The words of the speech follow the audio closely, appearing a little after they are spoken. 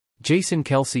Jason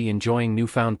Kelce enjoying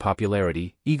newfound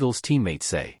popularity, Eagles teammates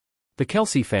say. The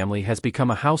Kelce family has become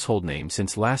a household name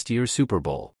since last year's Super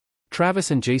Bowl.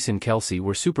 Travis and Jason Kelce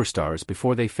were superstars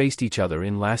before they faced each other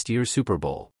in last year's Super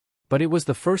Bowl. But it was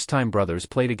the first time brothers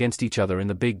played against each other in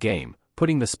the big game,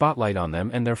 putting the spotlight on them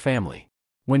and their family.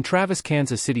 When Travis'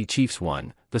 Kansas City Chiefs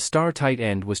won, the star tight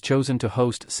end was chosen to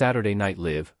host Saturday Night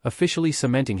Live, officially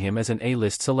cementing him as an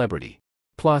A-list celebrity.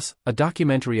 Plus, a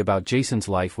documentary about Jason's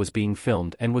life was being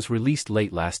filmed and was released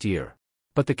late last year.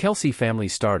 But the Kelce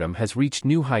family's stardom has reached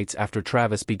new heights after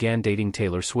Travis began dating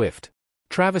Taylor Swift.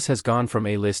 Travis has gone from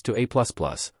A-list to A++,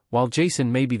 while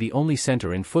Jason may be the only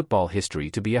center in football history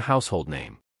to be a household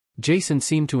name. Jason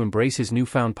seemed to embrace his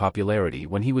newfound popularity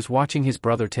when he was watching his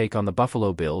brother take on the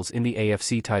Buffalo Bills in the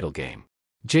AFC title game.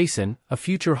 Jason, a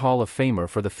future Hall of Famer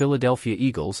for the Philadelphia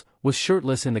Eagles, was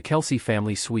shirtless in the Kelce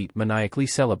family suite maniacally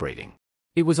celebrating.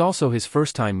 It was also his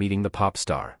first time meeting the pop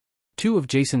star. Two of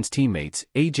Jason's teammates,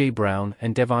 A.J. Brown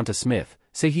and Devonta Smith,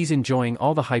 say he's enjoying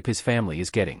all the hype his family is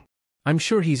getting. "I'm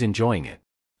sure he's enjoying it.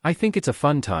 I think it's a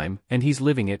fun time, and he's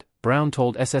living it," Brown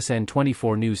told SSN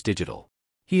 24 News Digital.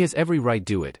 "He has every right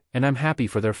to it, and I'm happy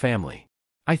for their family.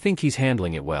 I think he's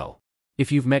handling it well.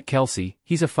 If you've met Kelce,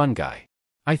 he's a fun guy.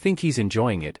 I think he's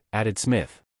enjoying it," added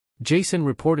Smith. Jason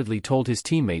reportedly told his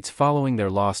teammates following their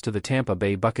loss to the Tampa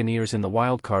Bay Buccaneers in the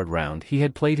wildcard round he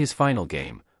had played his final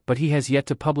game, but he has yet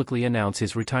to publicly announce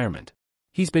his retirement.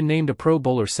 He's been named a Pro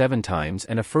Bowler 7 times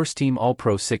and a first-team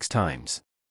All-Pro 6 times.